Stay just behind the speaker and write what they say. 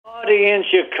Marty in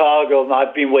Chicago.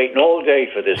 I've been waiting all day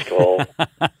for this call.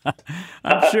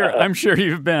 I'm sure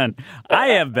you've been. I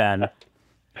have been.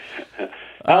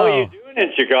 How are you doing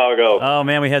in Chicago? Oh,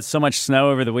 man, we had so much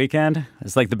snow over the weekend.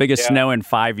 It's like the biggest snow in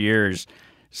 5 years.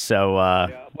 So,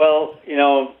 Well,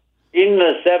 in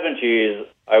the 70s,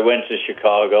 I went to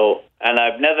Chicago, and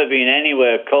I've never been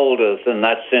anywhere colder than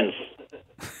that since.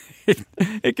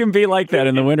 It can be like that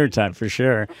in the wintertime, for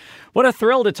sure. What a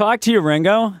thrill to talk to you,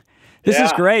 Ringo. This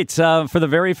is great. For the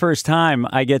very first time,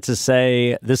 I get to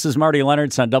say, this is Marty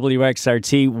Lennartz on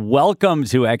WXRT. Welcome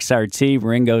to XRT,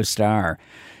 Ringo Starr.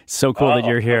 So cool that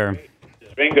you're here.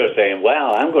 Ringo saying,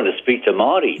 wow, I'm going to speak to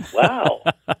Marty. Wow.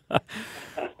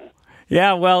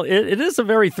 Yeah, well, it is a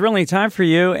very thrilling time for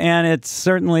you, and it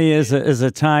certainly is a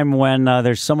time when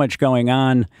there's so much going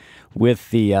on with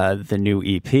the new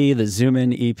EP, the Zoom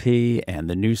In EP, and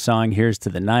the new song Here's to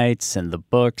the Nights, and the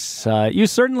books. You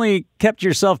certainly kept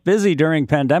yourself busy during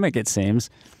pandemic, it seems.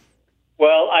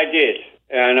 Well, I did,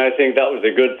 and I think that was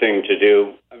a good thing to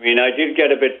do. I mean, I did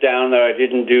get a bit down there. I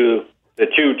didn't do the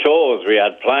 2 tours we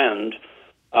had planned,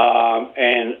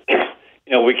 and,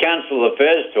 we canceled the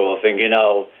first tour thinking,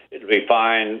 it'll be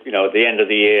fine, at the end of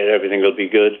the year, everything will be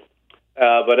good.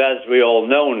 But as we all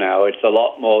know now, it's a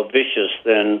lot more vicious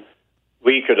than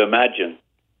we could imagine.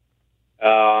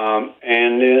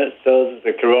 So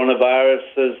the coronavirus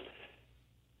is,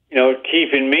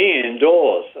 keeping me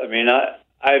indoors. I mean,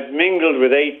 I've mingled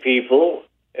with 8 people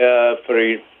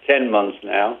for 10 months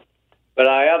now, but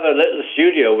I have a little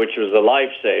studio, which was a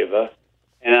lifesaver,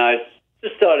 and I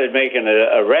just started making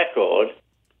a record,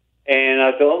 and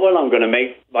I thought, well, I'm going to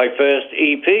make my first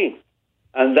EP,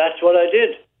 and that's what I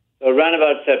did. So around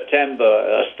about September,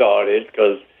 I started,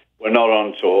 because we're not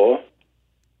on tour.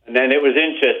 And then it was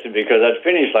interesting because I'd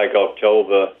finished like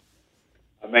October.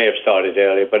 I may have started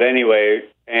earlier, but anyway,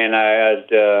 and I had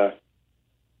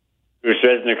Bruce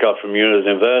Resnicott from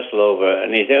Universal over,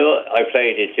 and he said, I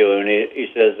played it to him, and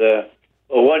he says,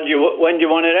 well, when do you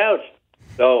want it out?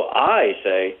 So I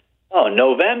say,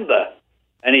 November.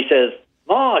 And he says,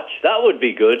 March, that would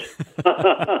be good.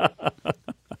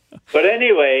 But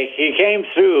anyway, he came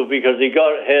through because he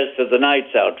got Here's to the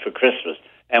Nights out for Christmas,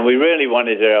 and we really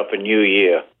wanted it up for New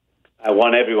Year. I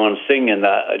want everyone singing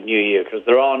that at New Year, because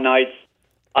there are nights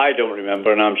I don't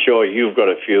remember, and I'm sure you've got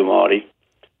a few, Marty.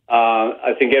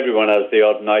 I think everyone has the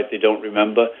odd night they don't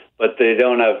remember, but they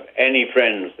don't have any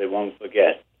friends they won't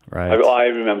forget. Right. I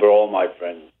remember all my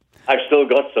friends. I've still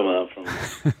got some of them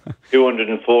from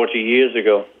 240 years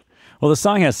ago. Well, the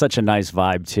song has such a nice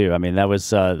vibe, too. I mean, that was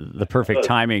the perfect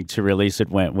timing to release it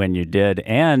when you did.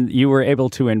 And you were able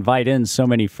to invite in so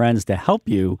many friends to help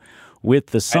you with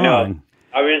the song.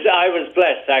 I was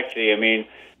blessed, actually. I mean,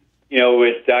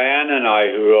 with Diana and I,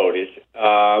 who wrote it,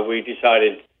 we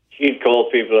decided she'd call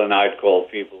people and I'd call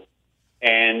people.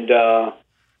 And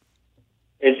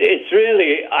it's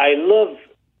really, I love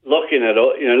looking at,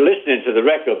 listening to the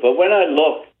record. But when I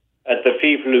look at the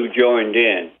people who joined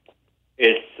in,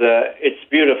 it's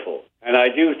beautiful, and I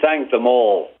do thank them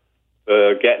all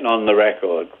for getting on the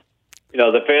record.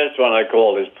 The first one I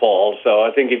called is Paul, so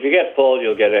I think if you get Paul,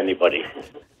 you'll get anybody.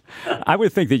 I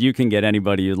would think that you can get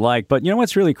anybody you like, but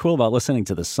what's really cool about listening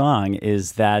to the song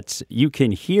is that you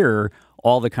can hear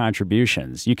all the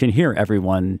contributions. You can hear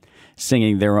everyone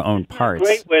singing their own parts.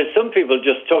 Great, where some people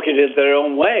just took it in their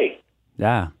own way.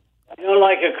 Yeah.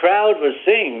 Like a crowd would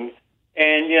sing.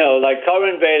 And, like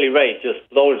Corinne Bailey Raitt just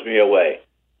blows me away.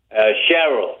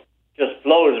 Cheryl just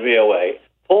blows me away.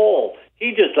 Paul,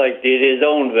 he just did his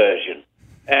own version.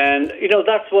 And,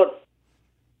 that's what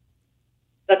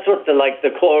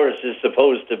the chorus is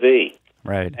supposed to be.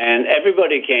 Right. And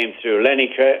everybody came through.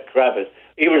 Lenny Kravitz,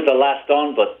 he was the last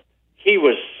on, but he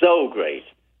was so great.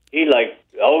 He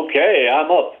okay,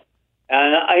 I'm up.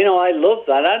 And, I love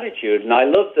that attitude. And I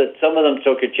love that some of them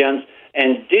took a chance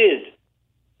and did.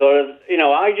 So,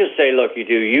 I just say, look, you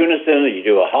do unison, or you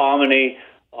do a harmony,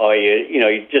 or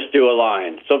you just do a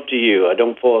line. It's up to you. I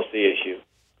don't force the issue.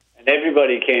 And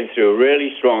everybody came through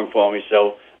really strong for me,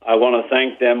 so I want to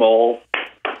thank them all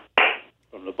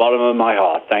from the bottom of my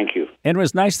heart. Thank you. And it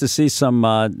was nice to see some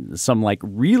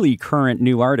really current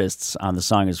new artists on the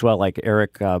song as well, like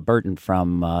Eric Burton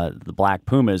from the Black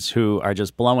Pumas, who are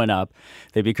just blowing up.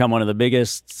 They become one of the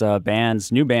biggest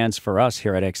new bands for us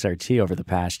here at XRT over the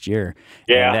past year.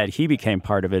 Yeah. And that he became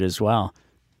part of it as well.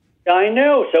 I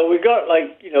know. So we got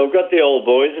got the old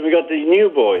boys and we got the new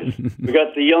boys. We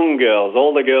got the young girls.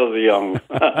 All the girls are young.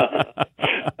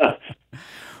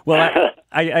 Well,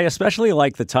 I especially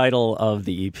like the title of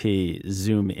the EP,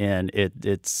 Zoom In.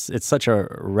 It's such a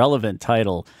relevant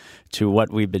title to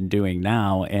what we've been doing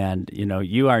now. And,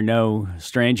 you are no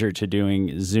stranger to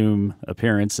doing Zoom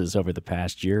appearances over the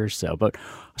past year or so. But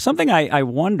something I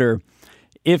wonder,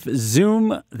 if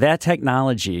Zoom, that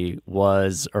technology,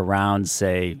 was around,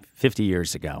 say, 50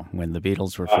 years ago when the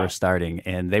Beatles were first starting,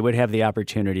 and they would have the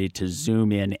opportunity to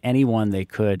Zoom in anyone they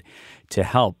could to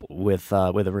help with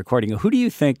a recording, who do you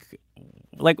think,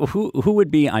 who would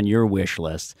be on your wish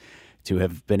list to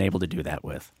have been able to do that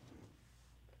with?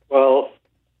 Well,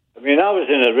 I was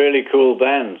in a really cool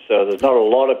band, so there's not a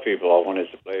lot of people I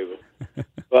wanted to play with.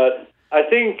 But I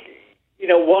think,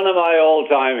 one of my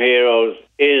all-time heroes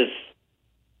is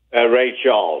Ray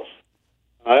Charles.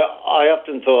 I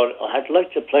often thought, I'd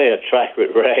like to play a track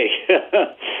with Ray,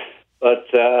 but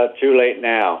too late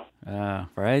now.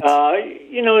 Right.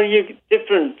 You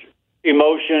different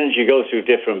emotions, you go through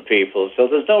different people, so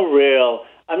there's no real,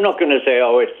 I'm not going to say,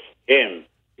 it's him,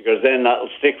 because then that'll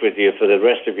stick with you for the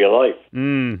rest of your life.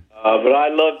 But I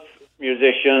love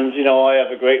musicians. I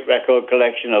have a great record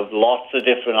collection of lots of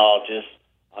different artists.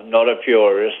 I'm not a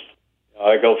purist.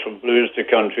 I go from blues to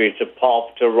country to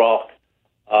pop to rock,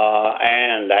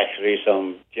 and actually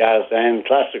some jazz and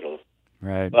classical.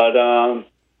 Right. But,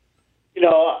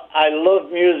 I love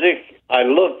music. I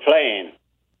love playing.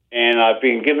 And I've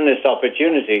been given this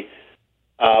opportunity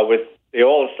with the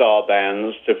all-star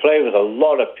bands to play with a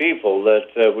lot of people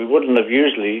that we wouldn't have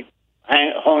usually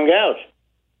hung out.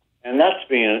 And that's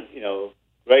been,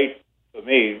 great for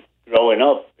me growing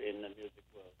up in the music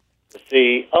world. To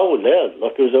see,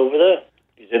 look who's over there.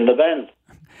 He's in the band.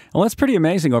 Well, that's pretty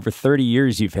amazing. Over 30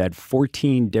 years, you've had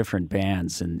 14 different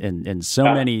bands and so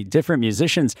many different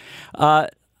musicians. On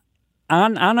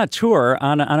a tour,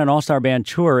 on an all-star band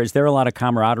tour, is there a lot of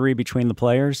camaraderie between the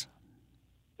players?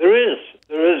 There is.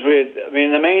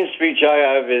 The main speech I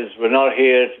have is, we're not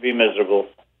here to be miserable.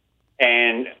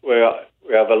 And we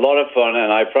have a lot of fun,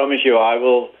 and I promise you I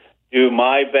will do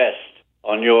my best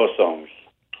on your songs.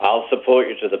 I'll support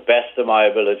you to the best of my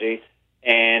ability.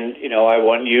 And, I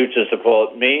want you to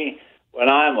support me when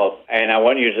I'm up, and I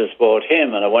want you to support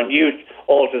him, and I want you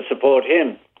all to support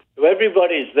him. So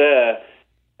everybody's there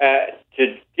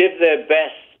to give their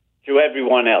best to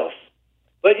everyone else.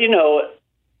 But,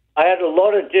 I had a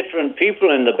lot of different people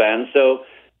in the band who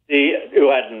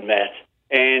hadn't met,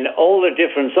 and all the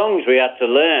different songs we had to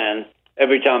learn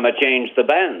every time I changed the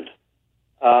band.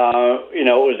 It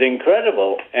was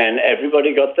incredible, and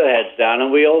everybody got their heads down,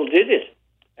 and we all did it.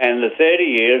 And the 30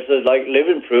 years is like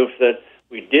living proof that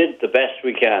we did the best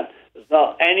we can. There's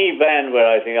not any band where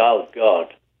I think, oh,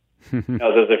 God.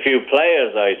 There's a few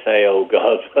players I say, oh,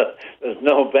 God, but there's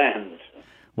no band.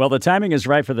 Well, the timing is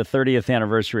right for the 30th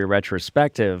anniversary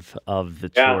retrospective of the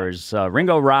tours.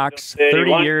 Ringo Rocks,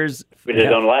 30 years. We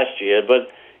did on last year, but,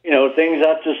 things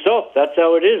have to stop. That's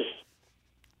how it is.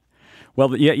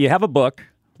 Well, you have a book,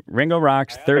 Ringo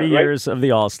Rocks, 30 years of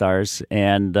the All-Stars,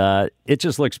 and it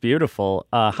just looks beautiful.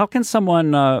 How can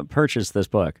someone purchase this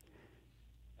book?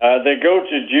 They go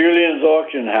to Julian's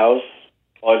Auction House,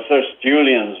 or it's just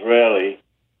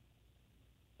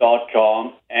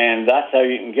Julian'sReally.com, and that's how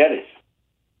you can get it.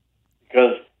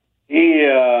 Because he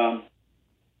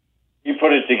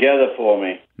put it together for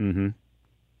me. Mm-hmm.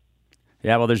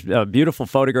 Yeah, well, there's beautiful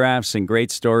photographs and great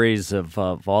stories of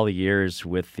all the years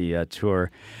with the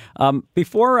tour.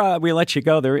 Before we let you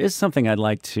go, there is something I'd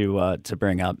like to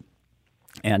bring up,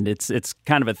 and it's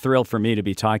kind of a thrill for me to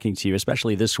be talking to you,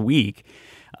 especially this week,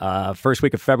 first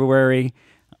week of February,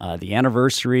 the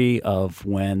anniversary of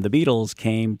when the Beatles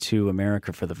came to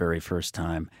America for the very first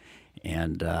time.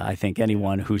 And I think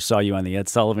anyone who saw you on the Ed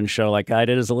Sullivan Show like I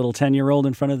did as a little 10-year-old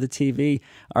in front of the TV,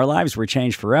 our lives were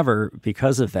changed forever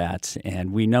because of that.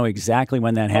 And we know exactly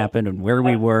when that happened and where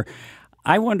we were.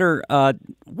 I wonder,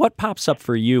 what pops up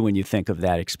for you when you think of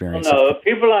that experience? Well, no,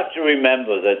 people have to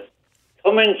remember that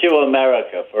coming to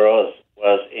America for us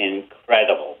was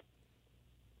incredible.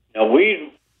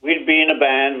 We'd been a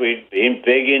band, we'd been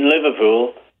big in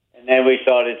Liverpool, and then we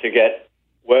started to get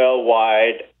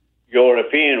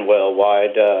European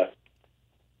worldwide,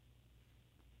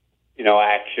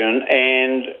 action.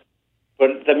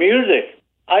 But the music,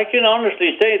 I can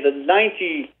honestly say that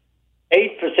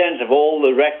 98% of all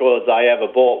the records I ever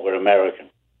bought were American.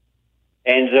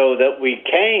 And so that we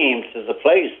came to the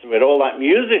place where all that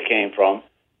music came from,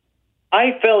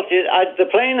 I felt it. The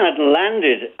plane had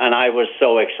landed, and I was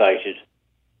so excited.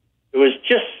 It was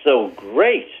just so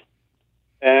great.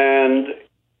 And,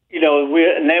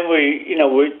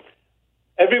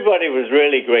 everybody was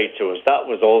really great to us. That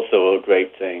was also a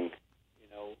great thing.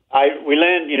 We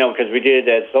learned, because we did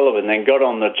Ed Sullivan, then got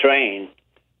on the train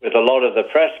with a lot of the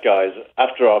press guys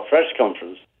after our press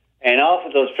conference, and half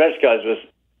of those press guys was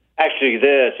actually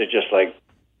there to just like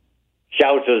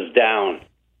shout us down.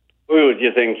 Who do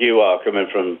you think you are coming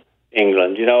from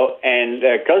England? You know, and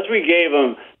because we gave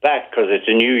them back, because it's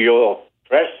a New York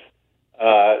press,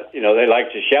 you know, they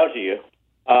like to shout at you.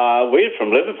 We're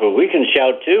from Liverpool. We can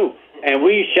shout too. And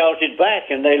we shouted back,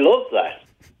 and they loved that.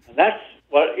 And that's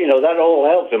what, you know, that all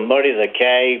helped. And Murray the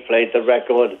K played the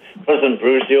record, Cousin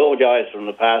Bruce, the old guys from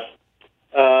the past.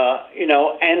 You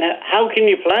know, and how can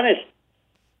you plan it?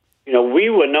 You know, we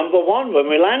were number one when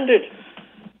we landed.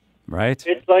 Right.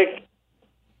 It's like,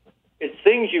 it's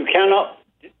things you cannot,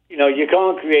 you know, you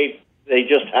can't create. They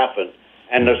just happen.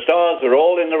 And the stars are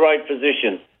all in the right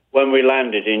position when we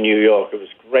landed in New York. It was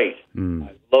great. I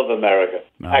love America.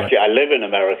 Actually, I live in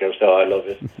America, so I love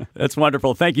it. That's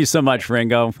wonderful. Thank you so much,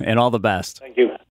 Ringo, and all the best. Thank you.